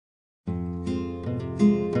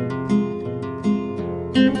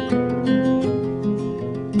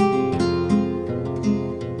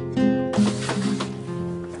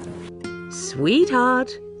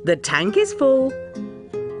Sweetheart, the tank is full.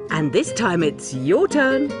 And this time it's your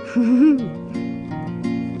turn.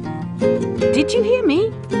 Did you hear me?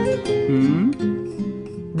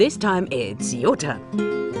 This time it's your turn.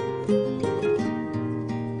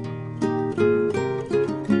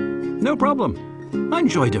 No problem. I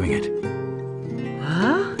enjoy doing it.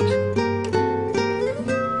 What?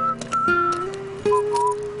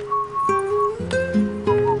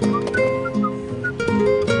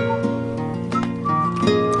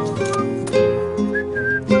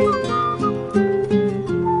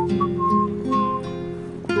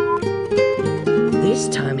 This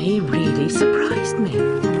time he really surprised me.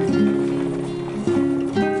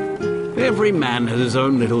 Every man has his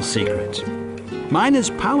own little secret. Mine is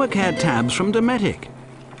PowerCare tabs from Dometic.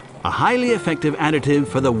 A highly effective additive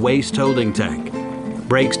for the waste holding tank.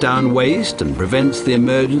 Breaks down waste and prevents the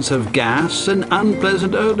emergence of gas and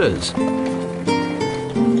unpleasant odors.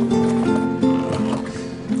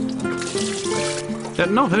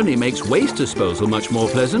 That not only makes waste disposal much more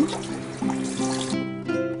pleasant,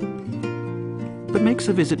 but makes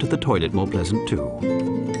a visit to the toilet more pleasant too.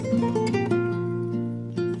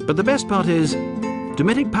 But the best part is,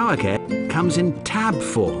 Dometic PowerCare comes in tab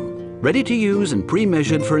form, ready to use and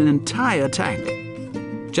pre-measured for an entire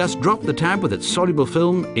tank. Just drop the tab with its soluble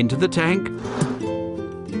film into the tank,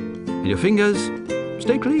 and your fingers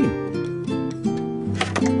stay clean.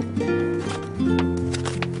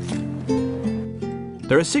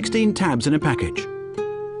 There are 16 tabs in a package.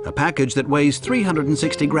 A package that weighs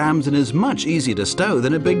 360 grams and is much easier to stow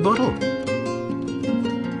than a big bottle.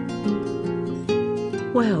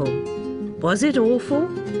 Well, was it awful?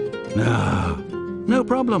 No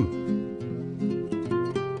problem.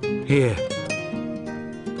 Here.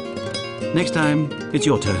 Next time, it's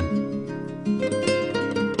your turn.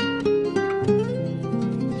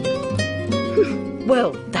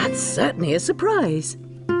 Well, that's certainly a surprise.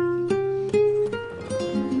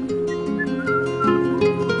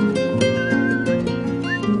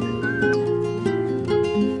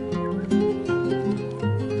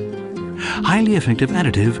 Highly effective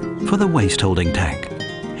additive for the waste holding tank.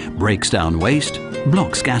 Breaks down waste,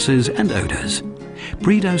 blocks gases and odors.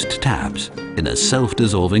 Pre-dosed tabs in a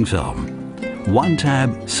self-dissolving film. One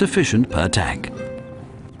tab sufficient per tank.